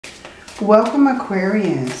Welcome,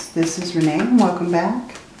 Aquarius. This is Renee and welcome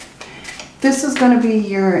back. This is going to be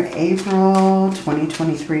your April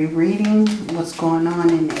 2023 reading. What's going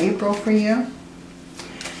on in April for you?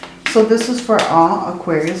 So this is for all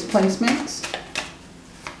Aquarius placements.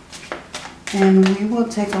 And we will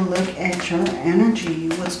take a look at your energy.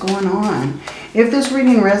 What's going on? If this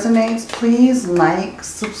reading resonates, please like,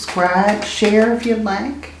 subscribe, share if you'd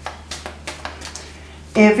like.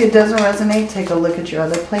 If it doesn't resonate, take a look at your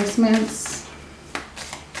other placements.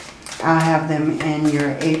 I'll have them in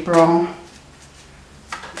your April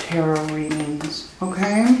tarot readings.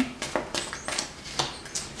 Okay?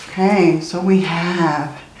 Okay, so we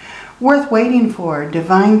have worth waiting for.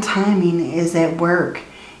 Divine timing is at work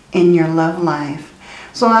in your love life.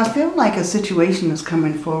 So I feel like a situation is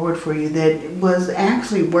coming forward for you that was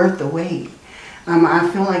actually worth the wait. I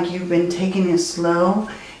feel like you've been taking it slow.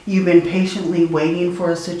 You've been patiently waiting for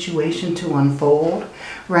a situation to unfold,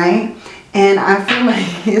 right? And I feel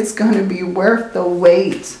like it's going to be worth the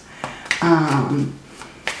wait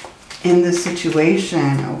in this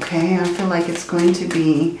situation, okay? I feel like it's going to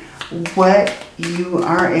be what you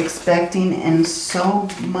are expecting and so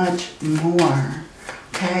much more,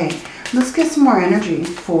 okay? Let's get some more energy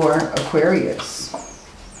for Aquarius.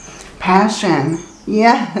 Passion,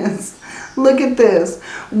 yes. Look at this.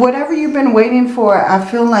 Whatever you've been waiting for, I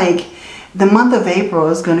feel like the month of April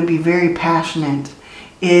is going to be very passionate.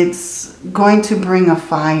 It's going to bring a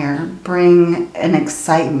fire, bring an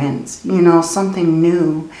excitement, you know, something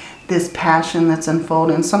new, this passion that's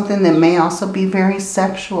unfolding, something that may also be very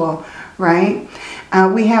sexual, right?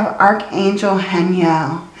 We have Archangel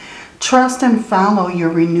Haniel. Trust and follow your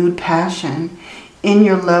renewed passion in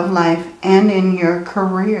your love life and in your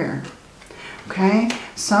career, okay?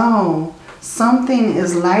 So something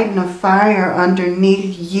is lighting a fire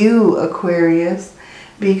underneath you, Aquarius,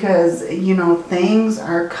 because, you know, things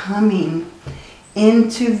are coming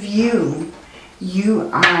into view. You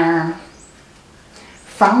are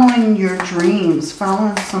following your dreams,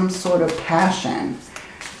 following some sort of passion.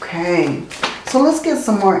 Okay, so let's get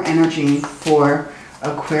some more energy for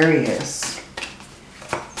Aquarius.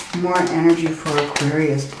 More energy for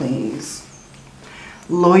Aquarius, please.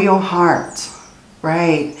 Loyal heart.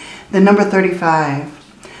 Right, the number 35.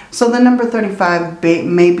 So the number 35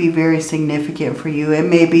 may be very significant for you. It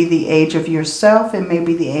may be the age of yourself. It may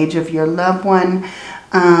be the age of your loved one.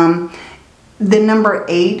 The number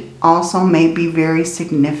 8 also may be very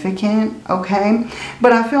significant, okay?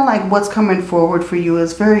 But I feel like what's coming forward for you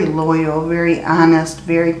is very loyal, very honest,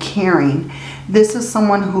 very caring. This is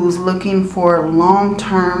someone who's looking for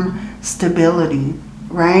long-term stability,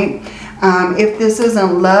 right? If this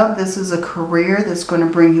isn't love, this is a career that's going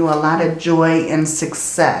to bring you a lot of joy and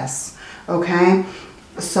success. Okay?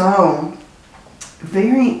 So,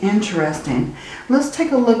 very interesting. Let's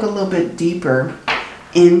take a look a little bit deeper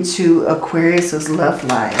into Aquarius's love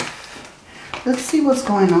life. Let's see what's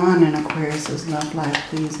going on in Aquarius's love life,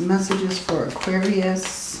 please. Messages for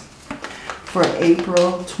Aquarius for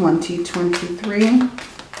April 2023.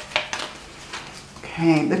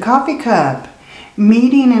 Okay, the coffee cup.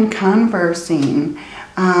 Meeting and conversing.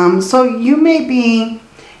 So you may be,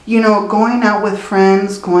 you know, going out with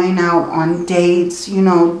friends, going out on dates, you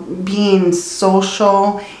know, being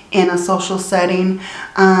social in a social setting.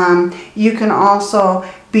 You can also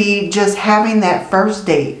be just having that first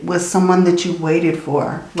date with someone that you waited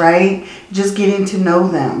for, right? Just getting to know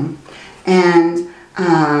them. And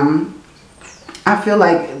I feel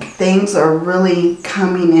like things are really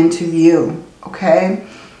coming into view, okay?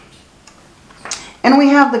 And we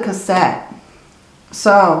have the cassette.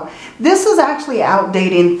 So this is actually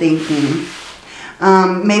outdated thinking.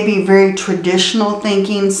 Maybe very traditional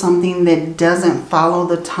thinking, something that doesn't follow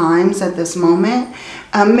the times at this moment.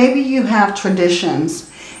 Maybe you have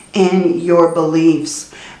traditions in your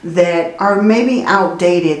beliefs that are maybe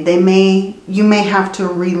outdated. You may have to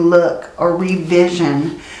relook or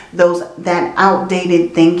revision that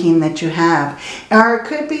outdated thinking that you have. Or it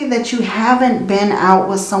could be that you haven't been out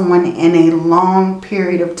with someone in a long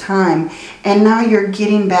period of time and now you're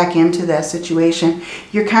getting back into that situation.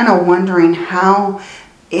 You're kind of wondering how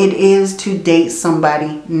it is to date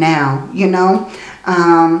somebody now, you know.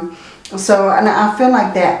 So and I feel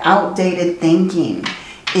like that outdated thinking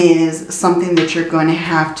is something that you're going to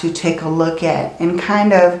have to take a look at and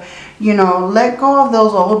kind of, you know, let go of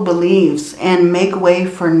those old beliefs and make way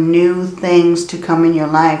for new things to come in your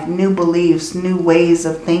life, new beliefs, new ways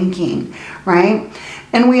of thinking, right?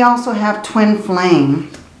 And we also have twin flame.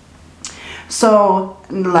 So,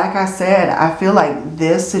 like I said, I feel like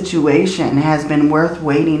this situation has been worth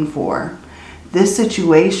waiting for. This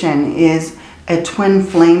situation is a twin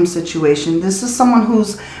flame situation. This is someone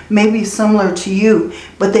who's maybe similar to you,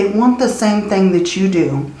 but they want the same thing that you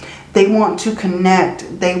do. They want to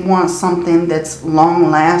connect. They want something that's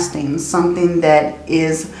long-lasting, something that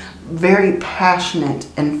is very passionate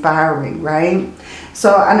and fiery, right?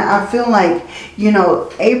 So, and I feel like, you know,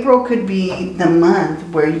 April could be the month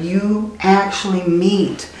where you actually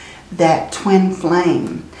meet that twin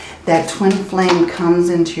flame. That twin flame comes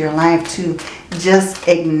into your life to just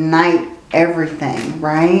ignite everything,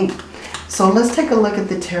 right? So let's take a look at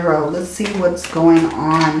the tarot. Let's see what's going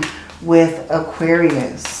on with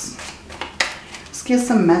Aquarius. Let's get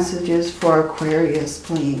some messages for Aquarius,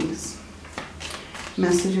 please.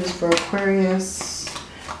 Messages for Aquarius,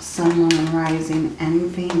 Sun, Moon, and Rising, and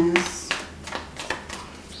Venus.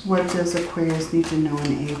 What does Aquarius need to know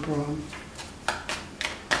in April?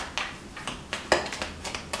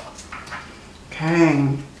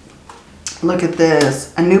 Okay. Look at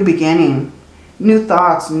this. A new beginning. New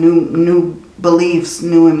thoughts, new beliefs,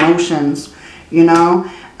 new emotions. You know?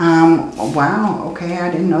 Wow. Okay, I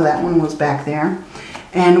didn't know that one was back there.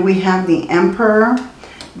 And we have the Emperor,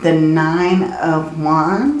 the Nine of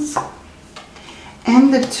Wands,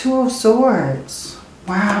 and the Two of Swords.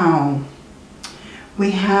 Wow.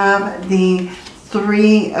 We have the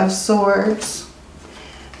Three of Swords,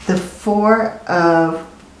 the Four of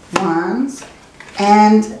Wands,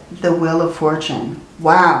 and the Wheel of Fortune.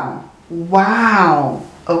 Wow. Wow,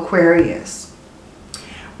 Aquarius.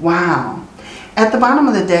 Wow. At the bottom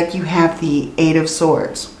of the deck, you have the Eight of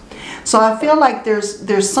Swords. So I feel like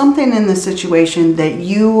there's something in the situation that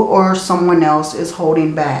you or someone else is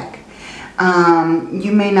holding back.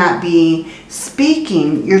 You may not be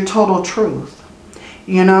speaking your total truth,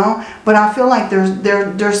 you know, but I feel like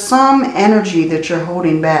there's some energy that you're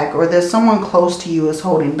holding back, or that someone close to you is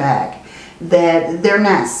holding back, that they're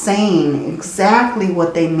not saying exactly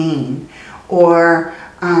what they mean, or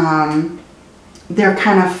they're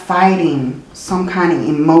kind of fighting some kind of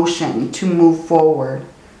emotion to move forward.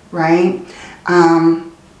 Right?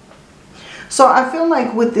 So I feel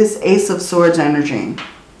like with this Ace of Swords energy,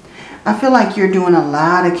 I feel like you're doing a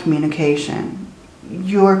lot of communication.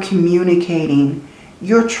 You're communicating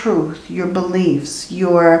your truth, your beliefs,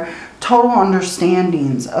 your total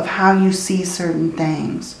understandings of how you see certain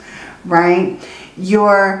things, right?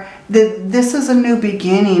 This is a new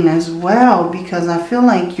beginning as well, because I feel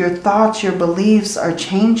like your thoughts, your beliefs are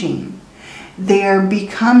changing. They're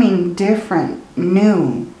becoming different,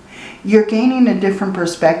 new. You're gaining a different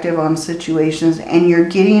perspective on situations, and you're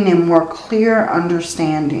getting a more clear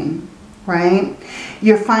understanding, right?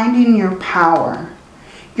 You're finding your power,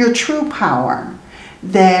 your true power,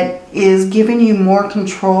 that is giving you more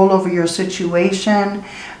control over your situation.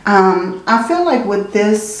 I feel like with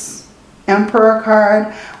this Emperor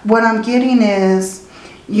card, what I'm getting is,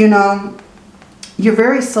 you know, you're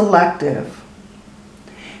very selective.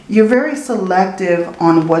 You're very selective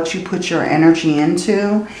on what you put your energy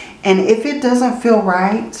into. And if it doesn't feel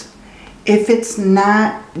right, if it's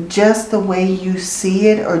not just the way you see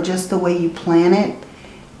it or just the way you plan it,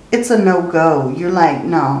 it's a no-go. You're like,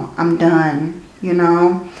 no, I'm done, you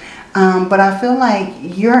know. But I feel like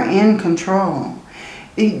you're in control.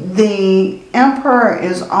 The Emperor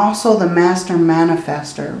is also the master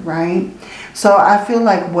manifester, right? So I feel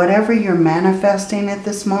like whatever you're manifesting at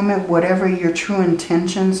this moment, whatever your true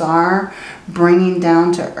intentions are, bringing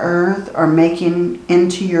down to earth or making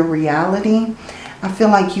into your reality, I feel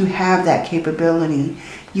like you have that capability.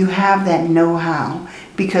 You have that know-how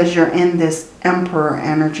because you're in this Emperor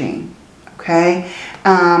energy, okay?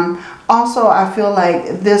 Also, I feel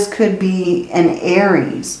like this could be an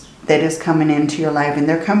Aries that is coming into your life, and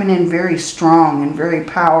they're coming in very strong and very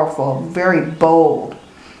powerful, very bold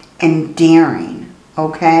and daring,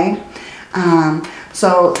 okay?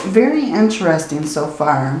 So very interesting so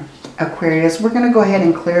far, Aquarius. We're going to go ahead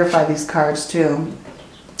and clarify these cards too.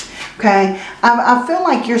 Okay, I feel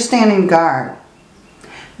like you're standing guard.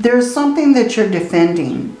 There's something that you're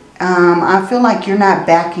defending. I feel like you're not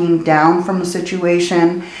backing down from a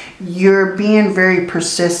situation. You're being very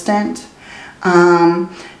persistent.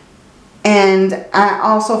 And I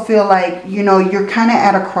also feel like, you know, you're kind of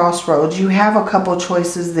at a crossroads. You have a couple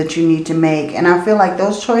choices that you need to make. And I feel like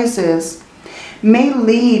those choices may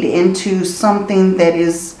lead into something that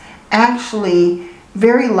is actually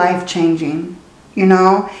very life-changing. You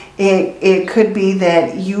know, it could be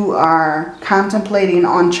that you are contemplating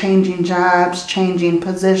on changing jobs, changing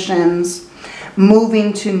positions,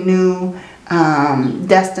 moving to new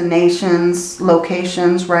destinations,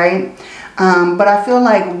 locations, right? But I feel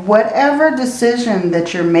like whatever decision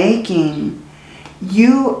that you're making,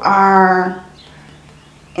 you are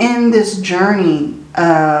in this journey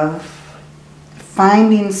of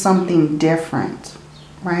finding something different,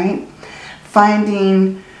 right?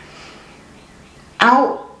 Finding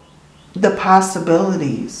out the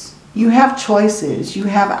possibilities. You have choices. You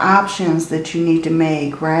have options that you need to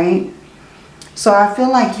make, right? So I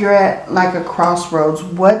feel like you're at like a crossroads.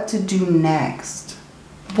 What to do next?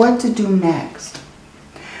 What to do next?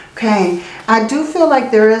 Okay, I do feel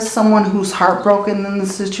like there is someone who's heartbroken in the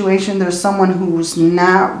situation. There's someone who's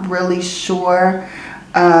not really sure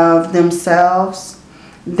of themselves.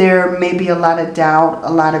 There may be a lot of doubt,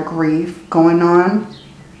 a lot of grief going on.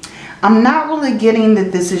 I'm not really getting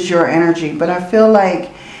that this is your energy, but I feel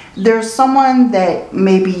like there's someone that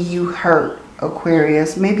maybe you hurt,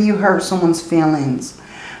 Aquarius. Maybe you hurt someone's feelings.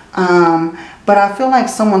 But I feel like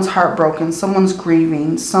someone's heartbroken, someone's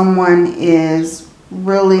grieving, someone is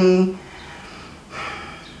really,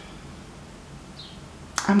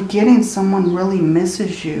 I'm getting someone really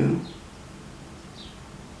misses you.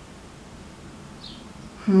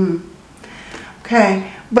 Okay,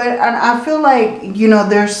 but I feel like, you know,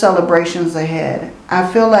 there's celebrations ahead. I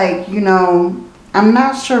feel like, you know, I'm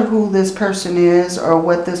not sure who this person is or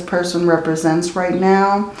what this person represents right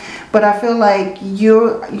now, but I feel like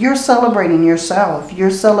you're celebrating yourself.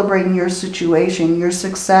 You're celebrating your situation, your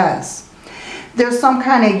success. There's some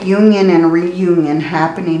kind of union and reunion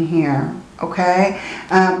happening here, okay?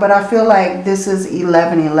 But I feel like this is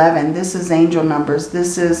 1111. This is angel numbers.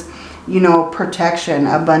 This is, you know, protection,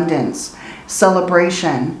 abundance,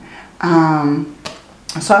 celebration.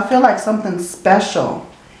 So I feel like something special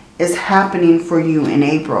is happening for you in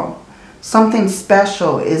April. Something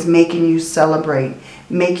special is making you celebrate,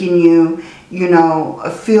 making you, you know,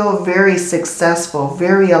 feel very successful,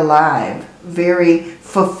 very alive, very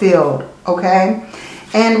fulfilled, okay?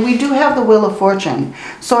 And we do have the Wheel of Fortune.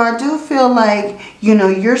 So I do feel like, you know,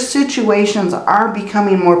 your situations are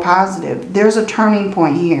becoming more positive. There's a turning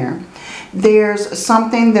point here. There's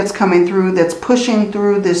something that's coming through, that's pushing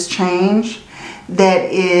through this change,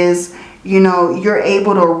 that is, you know, you're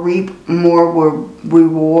able to reap more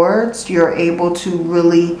rewards. You're able to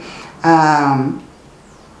really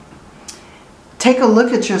take a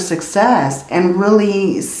look at your success and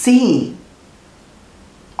really see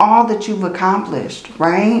all that you've accomplished,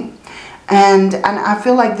 right? And I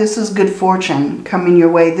feel like this is good fortune coming your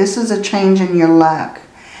way. This is a change in your luck,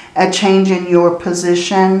 a change in your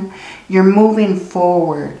position. You're moving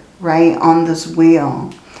forward, right, on this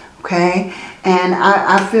wheel, okay? And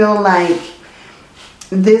I feel like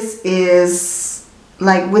this is,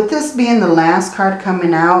 like with this being the last card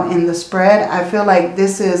coming out in the spread, I feel like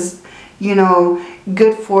this is, you know,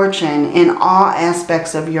 good fortune in all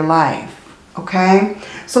aspects of your life. Okay,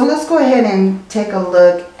 so let's go ahead and take a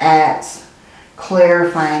look at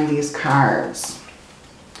clarifying these cards.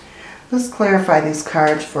 Let's clarify these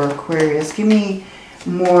cards for Aquarius. Give me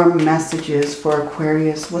more messages for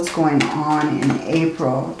Aquarius. What's going on in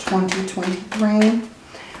April 2023?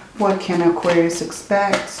 What can Aquarius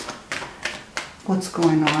expect? What's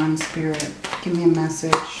going on, Spirit? Give me a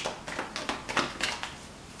message.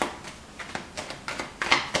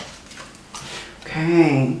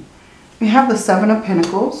 Okay. We have the Seven of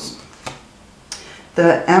Pentacles.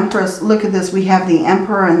 The Empress. Look at this. We have the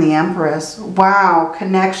Emperor and the Empress. Wow.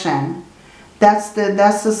 Connection. That's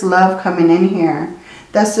this love coming in here.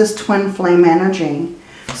 That's this twin flame energy.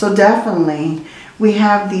 So definitely we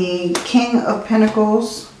have the King of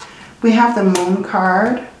Pentacles. We have the Moon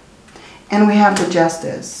card. And we have the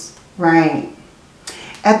Justice. Right.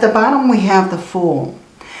 At the bottom we have the Fool.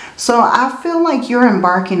 So I feel like you're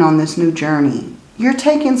embarking on this new journey. You're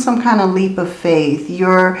taking some kind of leap of faith.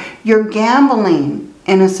 You're gambling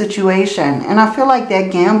in a situation. And I feel like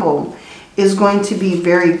that gamble is going to be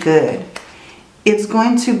very good. It's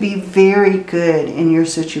going to be very good in your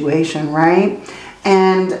situation, right?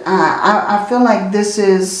 And I feel like this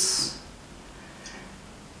is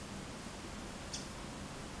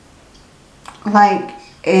like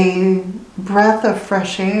a breath of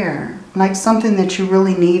fresh air. Like something that you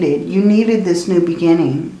really needed. You needed this new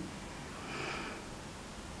beginning.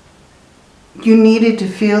 You needed to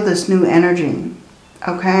feel this new energy,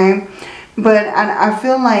 okay? But I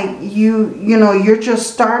feel like you know, you're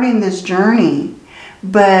just starting this journey,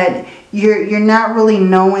 but you're not really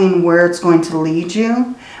knowing where it's going to lead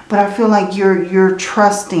you. But I feel like you're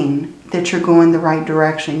trusting that you're going the right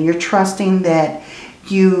direction. You're trusting that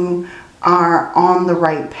you are on the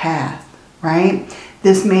right path, right?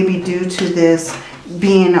 This may be due to this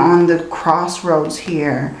being on the crossroads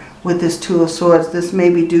here. With this Two of Swords, this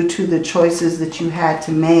may be due to the choices that you had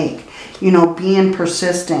to make. You know, being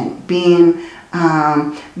persistent, being,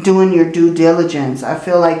 doing your due diligence. I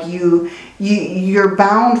feel like you're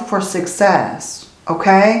bound for success,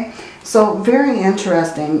 okay? So very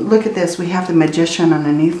interesting. Look at this. We have the Magician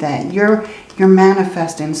underneath that. You're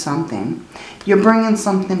manifesting something. You're bringing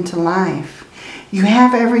something to life. You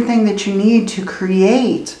have everything that you need to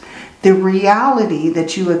create the reality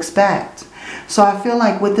that you expect. So I feel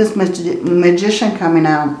like with this Magician coming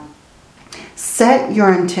out, set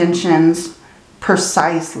your intentions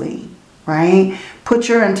precisely, right? Put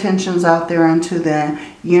your intentions out there into the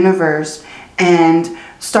universe and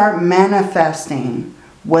start manifesting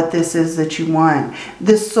what this is that you want.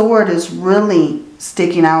 This sword is really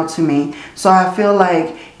sticking out to me. So I feel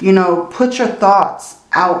like, you know, put your thoughts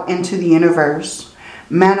out into the universe.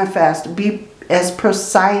 Manifest. Be as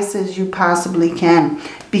precise as you possibly can,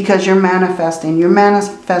 because you're manifesting. You're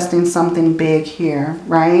manifesting something big here,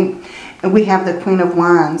 right? And we have the Queen of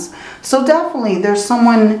Wands. So definitely there's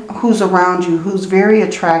someone who's around you who's very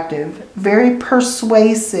attractive, very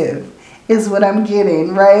persuasive is what I'm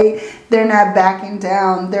getting, right? They're not backing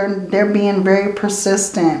down. They're being very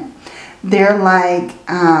persistent. They're like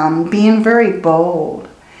being very bold.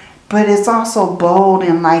 But it's also bold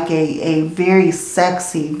in like a very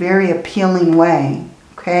sexy, very appealing way.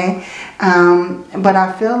 Okay? But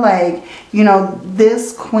I feel like, you know,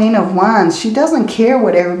 this Queen of Wands, she doesn't care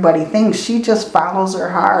what everybody thinks. She just follows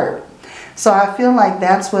her heart. So I feel like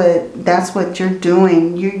that's what you're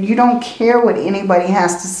doing. You don't care what anybody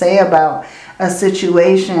has to say about a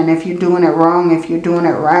situation, if you're doing it wrong, if you're doing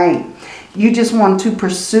it right. You just want to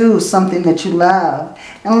pursue something that you love.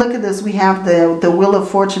 And look at this, we have the Wheel of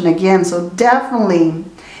Fortune again. So definitely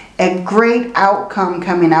a great outcome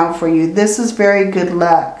coming out for you. This is very good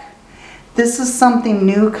luck. This is something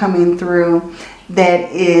new coming through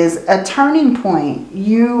that is a turning point.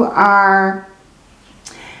 You are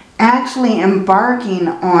actually embarking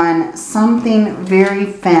on something very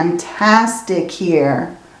fantastic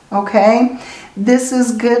here. Okay? This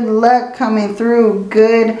is good luck coming through,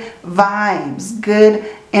 good vibes, good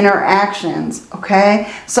interactions.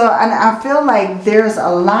 Okay? So and I feel like there's a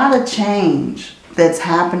lot of change that's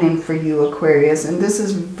happening for you, Aquarius, and this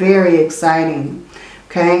is very exciting.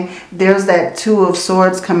 Okay, there's that Two of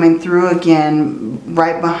Swords coming through again.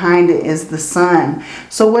 Right behind it is the Sun.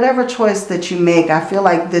 So whatever choice that you make, I feel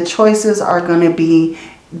like the choices are going to be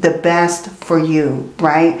the best for you,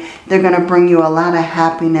 right? They're going to bring you a lot of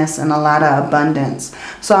happiness and a lot of abundance.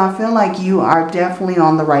 So I feel like you are definitely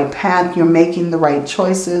on the right path. You're making the right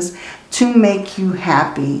choices to make you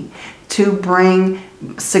happy, to bring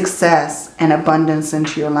success and abundance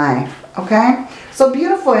into your life. Okay, so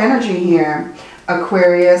beautiful energy here,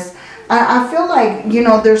 Aquarius. I feel like, you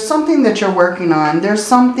know, there's something that you're working on. There's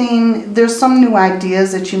some new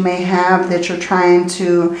ideas that you may have that you're trying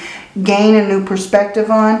to gain a new perspective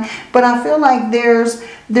on. But I feel like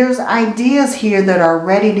there's ideas here that are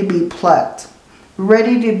ready to be plucked,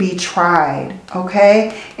 ready to be tried,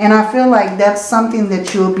 okay? And I feel like that's something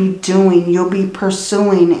that you'll be doing, you'll be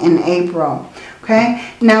pursuing in April,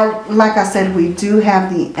 okay? Now, like I said, we do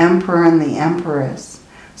have the Emperor and the Empress.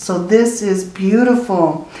 So this is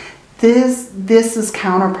beautiful. This is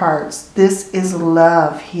counterparts. This is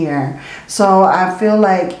love here. So I feel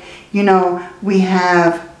like, you know, we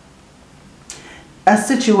have a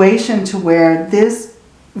situation to where this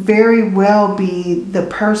very well be the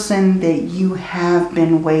person that you have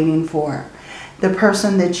been waiting for. The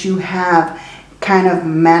person that you have kind of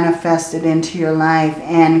manifested into your life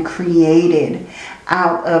and created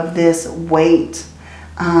out of this weight.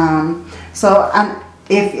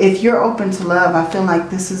 If you're open to love, I feel like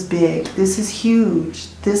this is big. This is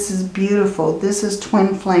huge. This is beautiful. This is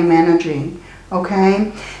twin flame energy.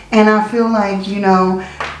 Okay? And I feel like, you know,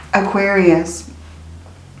 Aquarius,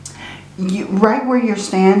 right where you're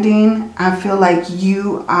standing, I feel like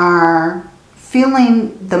you are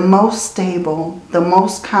feeling the most stable, the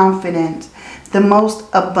most confident, the most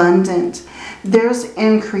abundant. There's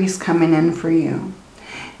increase coming in for you.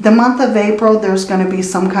 The month of April, there's going to be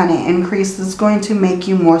some kind of increase that's going to make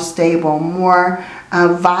you more stable, more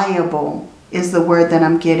viable is the word that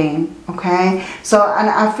I'm getting, okay? So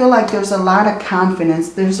I feel like there's a lot of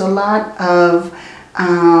confidence. There's a lot of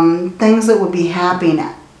things that would be happening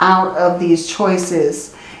out of these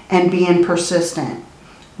choices and being persistent,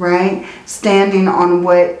 right? Standing on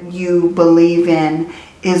what you believe in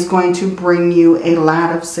is going to bring you a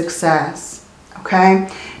lot of success, okay?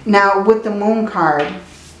 Now, with the Moon card,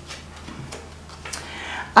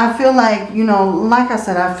 I feel like, you know, like I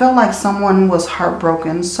said, I feel like someone was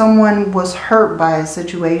heartbroken. Someone was hurt by a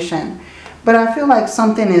situation. But I feel like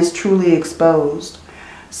something is truly exposed.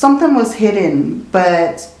 Something was hidden,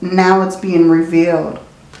 but now it's being revealed.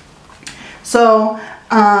 So,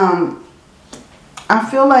 I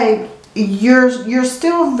feel like you're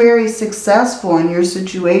still very successful in your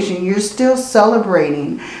situation. You're still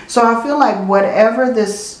celebrating. So I feel like whatever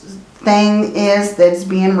this thing is that's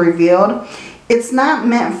being revealed, it's not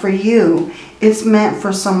meant for you. It's meant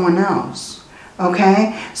for someone else.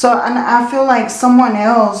 Okay? So and I feel like someone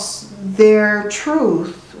else, their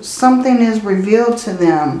truth, something is revealed to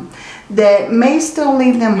them that may still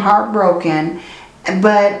leave them heartbroken,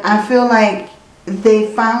 but I feel like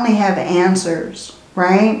they finally have answers,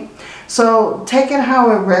 right? So take it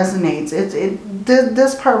how it resonates.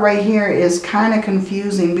 This part right here is kind of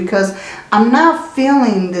confusing because I'm not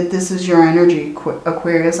feeling that this is your energy,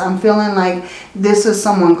 Aquarius. I'm feeling like this is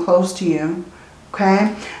someone close to you,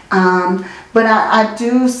 okay? But I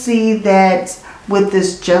do see that with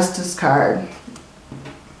this Justice card,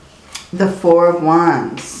 the Four of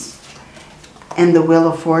Wands, and the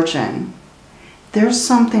Wheel of Fortune. There's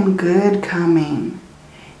something good coming.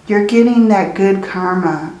 You're getting that good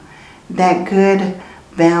karma, that good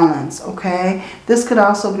balance, okay? This could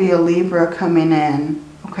also be a Libra coming in,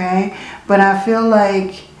 okay? But I feel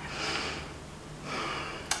like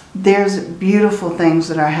there's beautiful things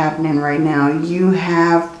that are happening right now. You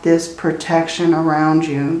have this protection around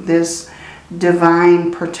you, this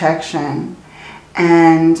divine protection.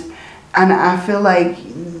 And I feel like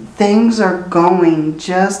things are going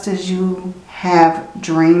just as you have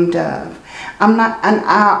dreamed of.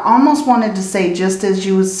 I almost wanted to say just as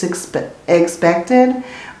you was expected,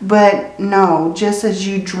 but no, just as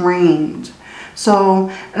you dreamed. So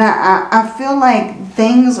and I feel like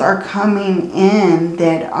things are coming in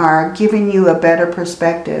that are giving you a better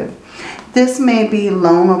perspective. This may be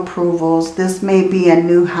loan approvals. This may be a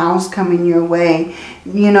new house coming your way.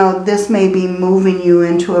 You know, this may be moving you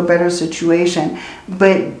into a better situation.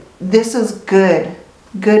 But this is good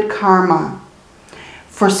karma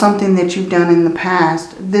for something that you've done in the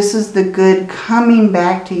past. This is the good coming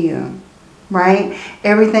back to you, right?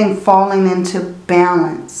 Everything falling into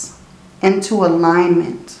balance, into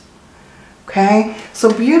alignment, okay?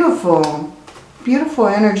 So beautiful, beautiful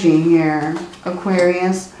energy here,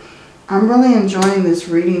 Aquarius. I'm really enjoying this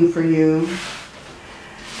reading for you.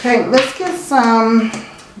 Okay, let's get some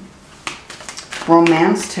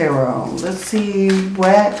Romance Tarot. Let's see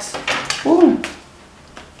what... Ooh.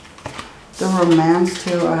 The Romance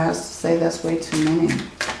Tarot has to say that's way too many.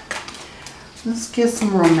 Let's get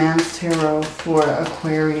some Romance Tarot for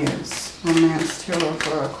Aquarius. Romance Tarot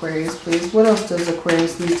for Aquarius, please. What else does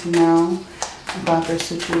Aquarius need to know about their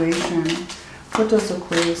situation? What does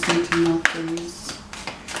Aquarius need to know, please?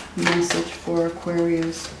 Message for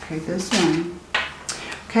Aquarius. Okay, this one.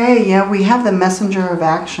 Okay, yeah, we have the Messenger of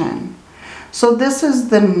Action. So this is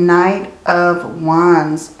the Knight of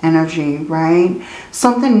Wands energy, right?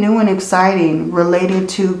 Something new and exciting related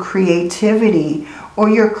to creativity or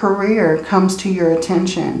your career comes to your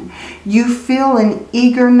attention. You feel an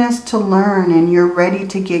eagerness to learn and you're ready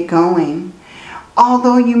to get going.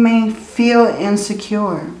 Although you may feel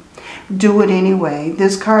insecure, do it anyway.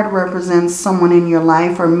 This card represents someone in your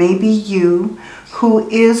life, or maybe you, who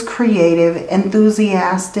is creative,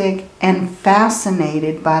 enthusiastic, and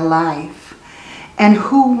fascinated by life, and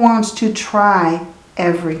who wants to try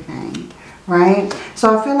everything, right?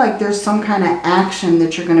 So I feel like there's some kind of action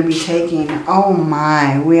that you're going to be taking. Oh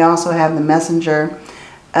my, we also have the Messenger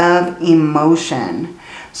of Emotion.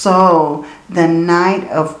 So the Knight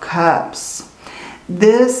of Cups.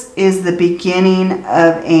 This is the beginning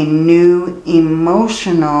of a new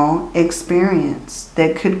emotional experience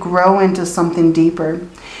that could grow into something deeper.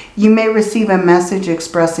 You may receive a message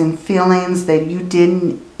expressing feelings that you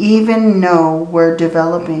didn't even know were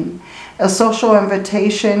developing. A social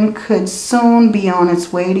invitation could soon be on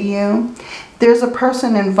its way to you. There's a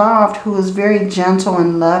person involved who is very gentle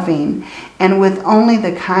and loving and with only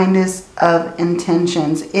the kindest of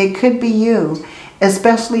intentions. It could be you,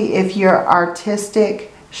 especially if you're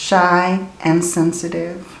artistic, shy, and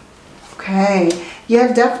sensitive. Okay,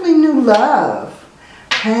 yeah, definitely new love.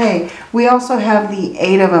 Okay, we also have the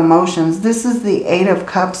Eight of Emotions. This is the Eight of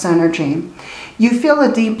Cups energy. You feel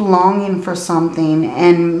a deep longing for something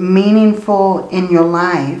and meaningful in your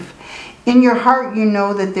life. In your heart, you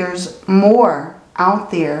know that there's more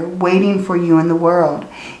out there waiting for you in the world.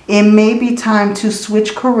 It may be time to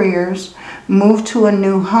switch careers, move to a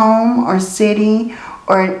new home or city,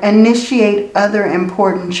 or initiate other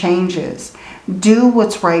important changes. Do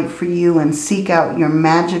what's right for you and seek out your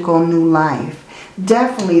magical new life.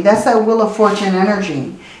 Definitely, that's that Wheel of Fortune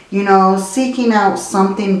energy. You know, seeking out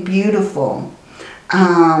something beautiful.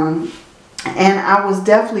 And I was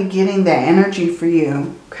definitely getting that energy for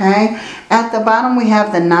you, okay? At the bottom, we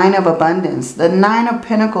have the Nine of Abundance, the Nine of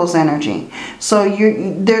Pentacles energy. So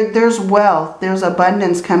there's wealth, there's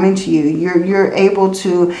abundance coming to you. You're able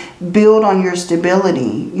to build on your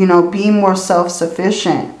stability, you know, be more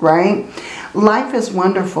self-sufficient, right? Life is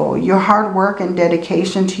wonderful. Your hard work and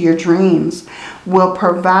dedication to your dreams will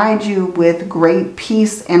provide you with great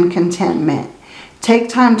peace and contentment. Take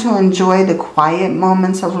time to enjoy the quiet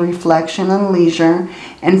moments of reflection and leisure,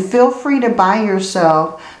 and feel free to buy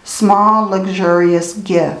yourself small, luxurious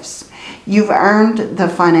gifts. You've earned the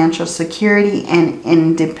financial security and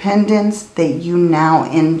independence that you now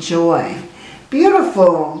enjoy.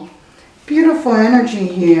 Beautiful, beautiful energy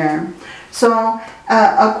here. So,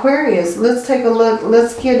 Aquarius, let's take a look.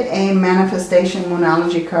 Let's get a manifestation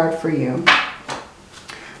moonology card for you.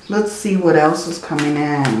 Let's see what else is coming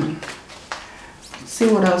in. See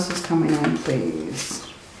what else is coming in, please.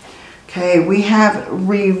 Okay, we have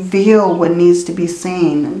reveal what needs to be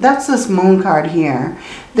seen. That's this moon card here.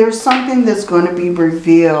 There's something that's going to be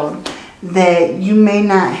revealed that you may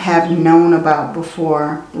not have known about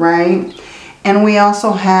before, right? And we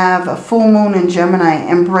also have a full moon in Gemini.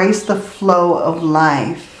 Embrace the flow of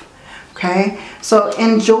life. Okay, so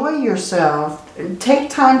enjoy yourself. Take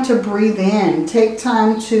time to breathe in. Take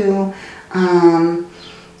time to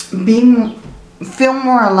feel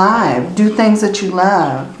more alive. Do things that you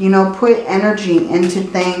love. You know, put energy into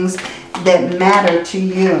things that matter to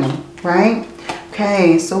you, right?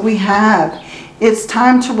 Okay, so we have, it's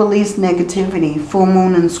time to release negativity. Full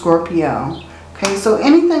moon in Scorpio. Okay, so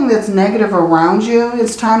anything that's negative around you,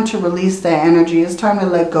 it's time to release that energy. It's time to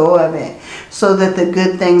let go of it so that the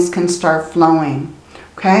good things can start flowing.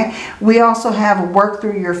 Okay, we also have work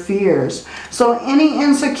through your fears. So any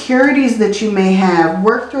insecurities that you may have,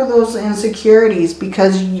 work through those insecurities,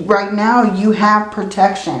 because right now you have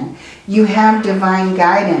protection. You have divine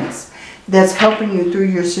guidance that's helping you through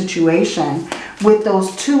your situation. With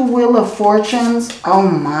those two Wheel of Fortunes, oh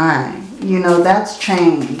my, you know, that's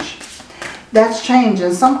change. That's change.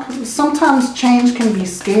 And sometimes change can be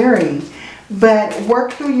scary. But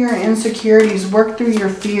work through your insecurities, work through your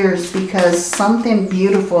fears, because something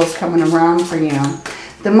beautiful is coming around for you.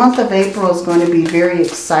 The month of April is going to be very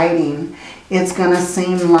exciting. It's going to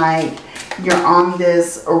seem like you're on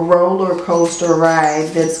this roller coaster ride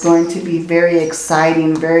that's going to be very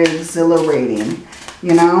exciting, very exhilarating,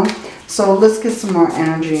 you know. So let's get some more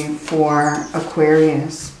energy for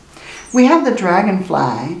Aquarius. We have the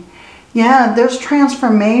Dragonfly. Yeah, there's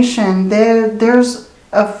transformation. There's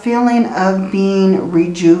a feeling of being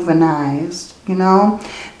rejuvenized, you know.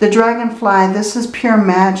 The Dragonfly, this is pure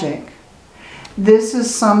magic. This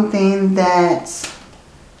is something that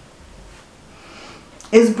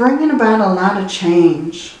is bringing about a lot of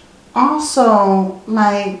change. Also,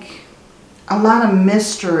 like, a lot of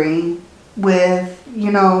mystery with,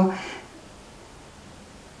 you know,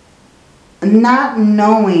 not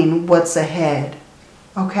knowing what's ahead,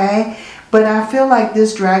 okay? But I feel like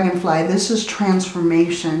this Dragonfly, this is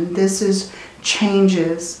transformation. This is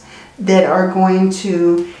changes that are going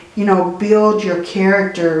to, you know, build your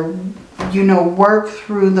character, you know, work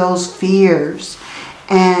through those fears.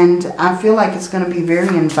 And I feel like it's going to be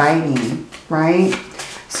very inviting, right?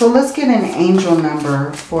 So let's get an angel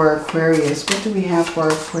number for Aquarius. What do we have for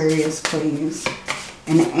Aquarius, please?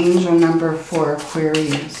 An angel number for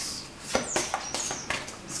Aquarius.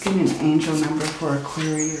 Let's get an angel number for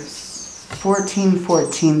Aquarius.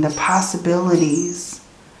 1414, the possibilities.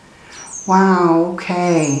 Wow,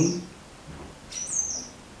 okay.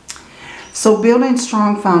 So building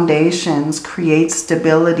strong foundations creates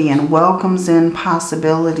stability and welcomes in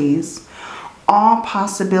possibilities. All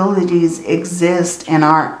possibilities exist and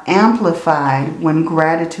are amplified when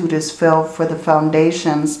gratitude is felt for the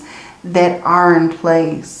foundations that are in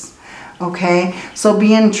place. Okay, so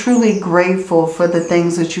being truly grateful for the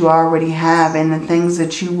things that you already have and the things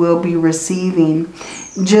that you will be receiving.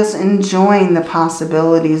 Just enjoying the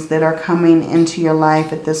possibilities that are coming into your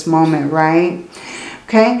life at this moment, right?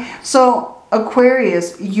 Okay, so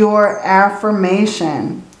Aquarius, your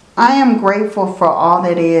affirmation. I am grateful for all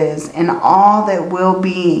that is and all that will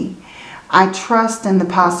be. I trust in the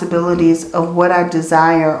possibilities of what I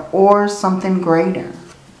desire or something greater,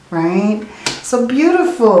 right? So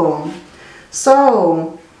beautiful.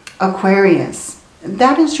 So, Aquarius,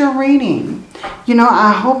 that is your reading. You know,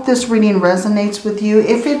 I hope this reading resonates with you.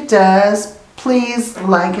 If it does, please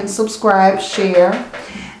like and subscribe, share.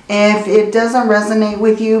 If it doesn't resonate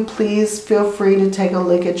with you, please feel free to take a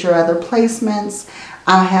look at your other placements.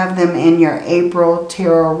 I'll have them in your April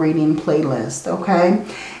tarot reading playlist, okay?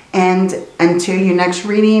 And until your next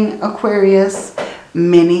reading, Aquarius,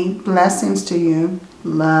 Many blessings to you.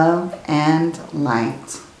 Love and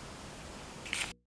light.